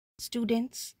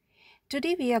Students,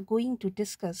 today we are going to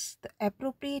discuss the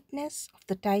appropriateness of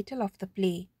the title of the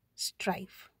play,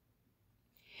 Strife.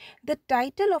 The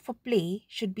title of a play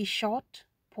should be short,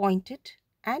 pointed,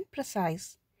 and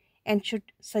precise and should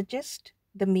suggest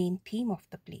the main theme of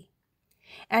the play.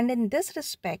 And in this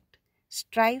respect,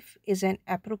 Strife is an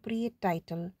appropriate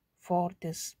title for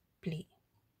this play.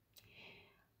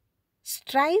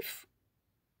 Strife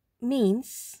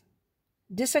means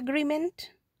disagreement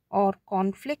or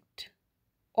conflict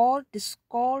or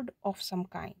discord of some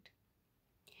kind.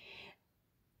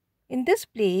 In this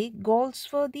play,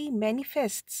 Galsworthy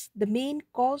manifests the main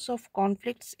cause of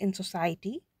conflicts in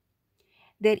society,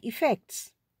 their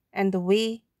effects, and the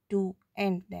way to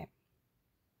end them.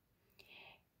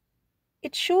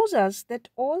 It shows us that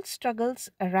all struggles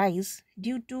arise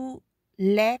due to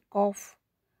lack of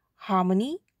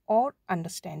harmony or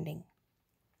understanding.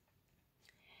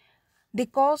 They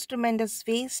cause tremendous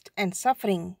waste and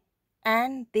suffering,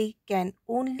 and they can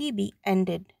only be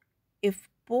ended if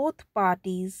both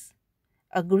parties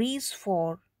agrees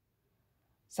for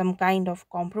some kind of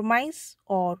compromise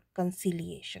or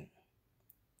conciliation.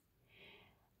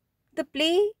 The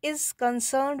play is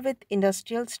concerned with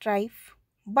industrial strife,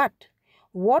 but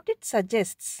what it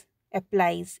suggests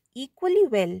applies equally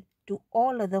well to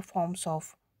all other forms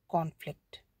of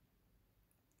conflict.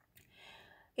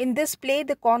 In this play,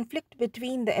 the conflict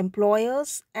between the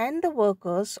employers and the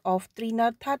workers of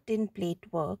Trinartha Tin Plate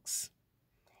Works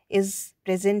is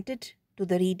presented to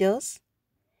the readers.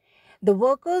 The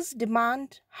workers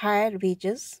demand higher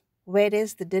wages,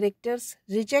 whereas the directors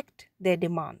reject their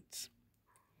demands.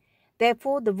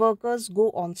 Therefore, the workers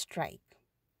go on strike.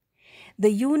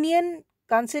 The union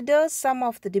considers some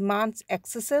of the demands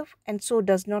excessive and so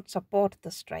does not support the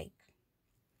strike.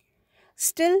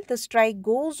 Still, the strike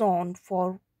goes on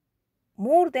for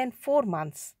more than 4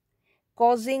 months,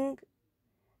 causing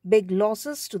big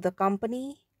losses to the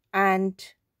company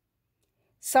and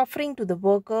suffering to the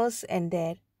workers and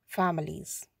their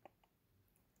families.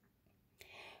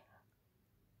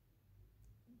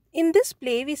 In this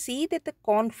play, we see that the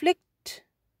conflict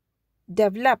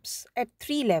develops at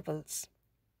 3 levels.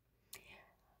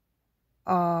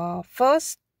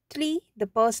 Firstly, the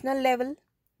personal level,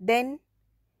 then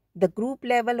the group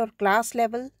level or class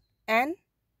level, and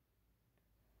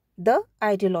the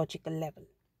ideological level.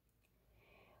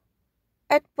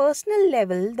 At personal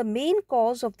level, the main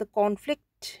cause of the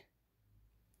conflict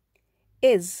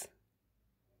is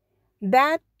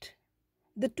that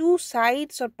the two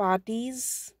sides or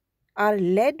parties are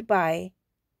led by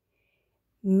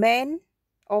men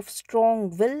of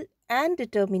strong will and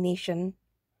determination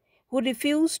who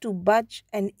refuse to budge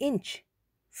an inch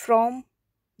from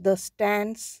the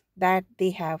stance that they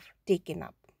have taken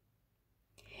up.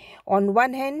 On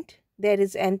one hand, there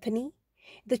is Anthony,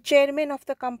 the chairman of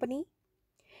the company.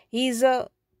 He is a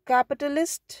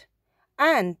capitalist,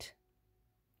 and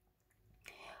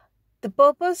the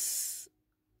purpose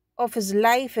of his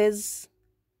life is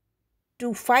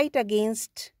to fight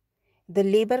against the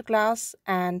labor class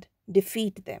and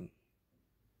defeat them.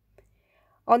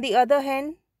 On the other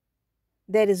hand,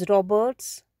 there is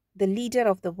Roberts, the leader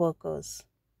of the workers.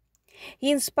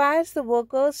 He inspires the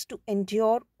workers to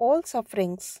endure all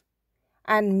sufferings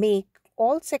and make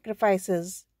all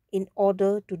sacrifices in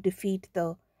order to defeat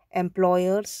the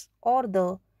employers or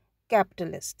the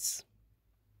capitalists.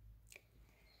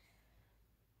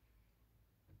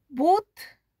 Both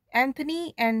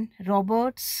Anthony and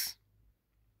Roberts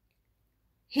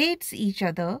hates each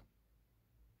other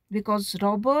because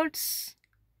Roberts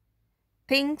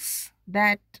thinks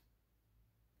that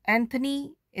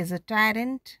Anthony is a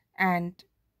tyrant and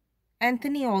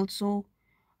Anthony also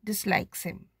dislikes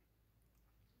him.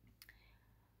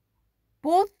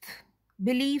 Both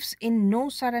believes in no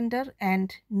surrender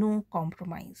and no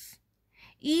compromise.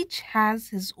 Each has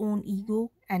his own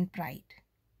ego and pride.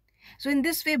 So in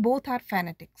this way, both are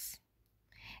fanatics.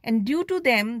 And due to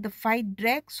them, the fight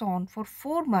drags on for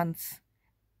 4 months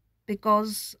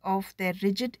because of their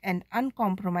rigid and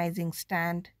uncompromising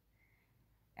stand.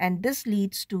 And this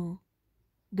leads to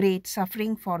great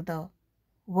suffering for the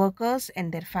workers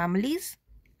and their families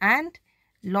and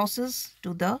losses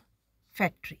to the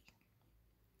factory.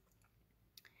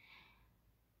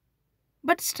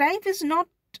 But strife is not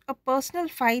a personal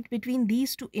fight between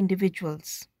these two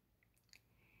individuals.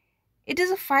 It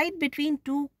is a fight between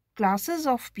two classes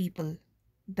of people,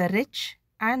 the rich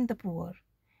and the poor,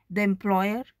 the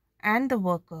employer and the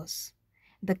workers,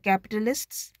 the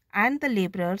capitalists and the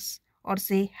laborers, or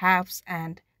say haves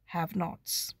and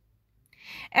have-nots.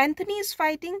 Anthony is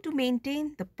fighting to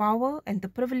maintain the power and the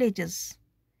privileges,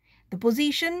 the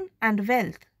position and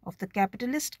wealth of the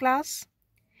capitalist class,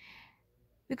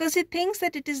 because he thinks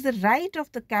that it is the right of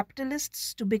the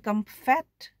capitalists to become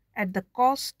fat at the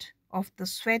cost of the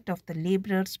sweat of the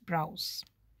laborers' brows.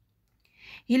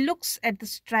 He looks at the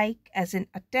strike as an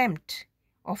attempt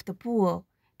of the poor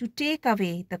to take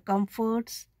away the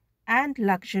comforts and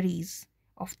luxuries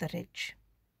of the rich.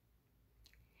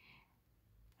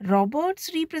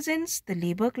 Roberts represents the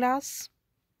labor class.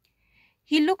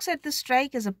 He looks at the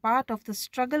strike as a part of the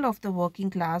struggle of the working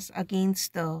class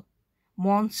against the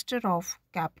monster of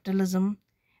capitalism,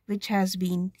 which has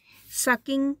been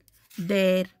sucking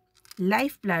their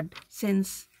lifeblood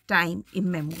since time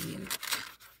immemorial.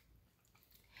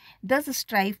 Thus,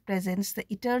 strife presents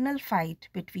the eternal fight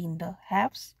between the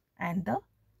haves and the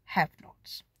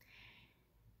have-nots.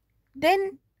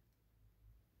 Then,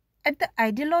 at the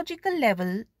ideological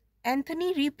level,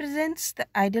 Anthony represents the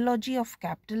ideology of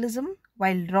capitalism,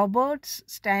 while Roberts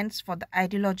stands for the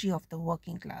ideology of the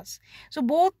working class. So,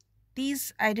 both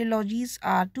these ideologies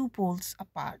are two poles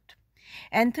apart.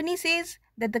 Anthony says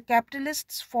that the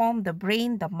capitalists form the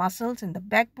brain, the muscles, and the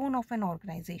backbone of an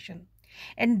organization,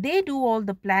 and they do all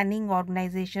the planning,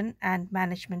 organization, and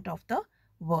management of the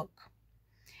work.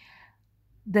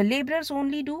 The laborers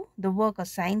only do the work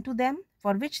assigned to them,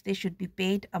 for which they should be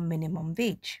paid a minimum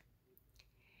wage.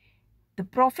 The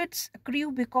profits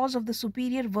accrue because of the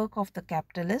superior work of the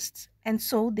capitalists, and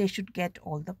so they should get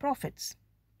all the profits.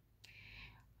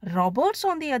 Roberts,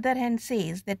 on the other hand,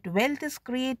 says that wealth is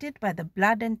created by the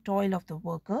blood and toil of the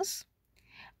workers,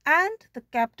 and the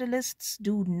capitalists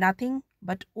do nothing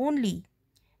but only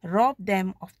rob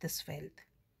them of this wealth.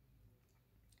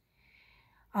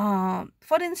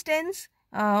 For instance,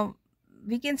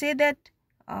 we can say that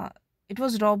uh, it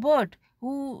was Robert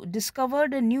who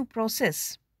discovered a new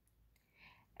process,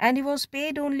 and he was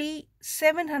paid only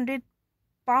 700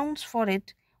 pounds for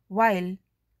it, while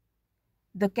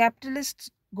the capitalists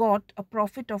got a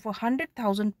profit of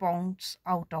 100,000 pounds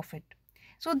out of it.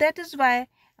 So that is why,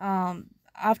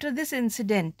 after this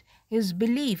incident, his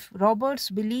belief, Robert's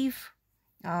belief,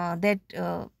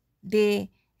 that they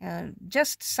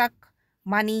just suck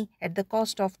money at the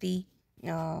cost of the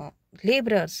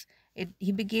laborers,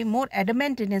 he became more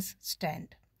adamant in his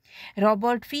stand.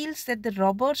 Robert feels that the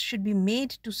robbers should be made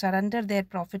to surrender their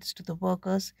profits to the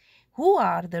workers, who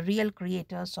are the real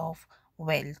creators of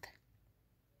wealth.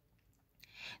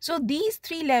 So these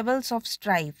three levels of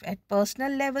strife, at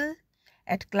personal level,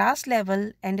 at class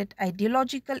level, and at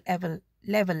ideological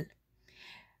level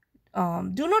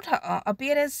do not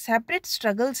appear as separate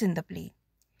struggles in the play.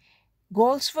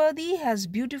 Galsworthy has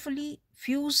beautifully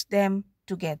fused them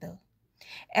together.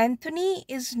 Anthony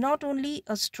is not only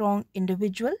a strong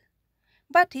individual,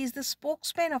 but he is the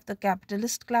spokesman of the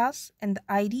capitalist class and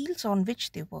the ideals on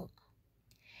which they work.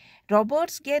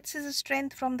 Roberts gets his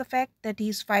strength from the fact that he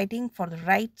is fighting for the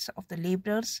rights of the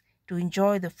laborers to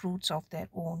enjoy the fruits of their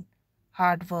own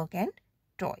hard work and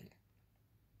toil.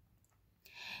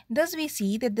 Thus, we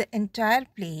see that the entire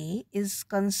play is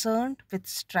concerned with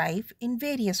strife in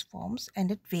various forms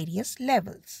and at various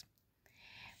levels.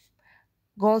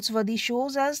 Galsworthy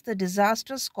shows us the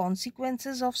disastrous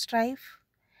consequences of strife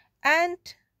and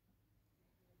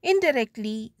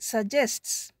indirectly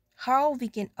suggests how we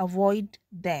can avoid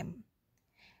them.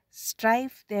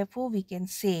 Strife, therefore, we can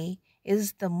say,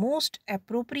 is the most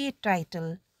appropriate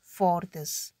title for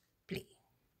this play.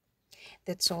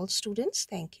 That's all, students.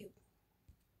 Thank you.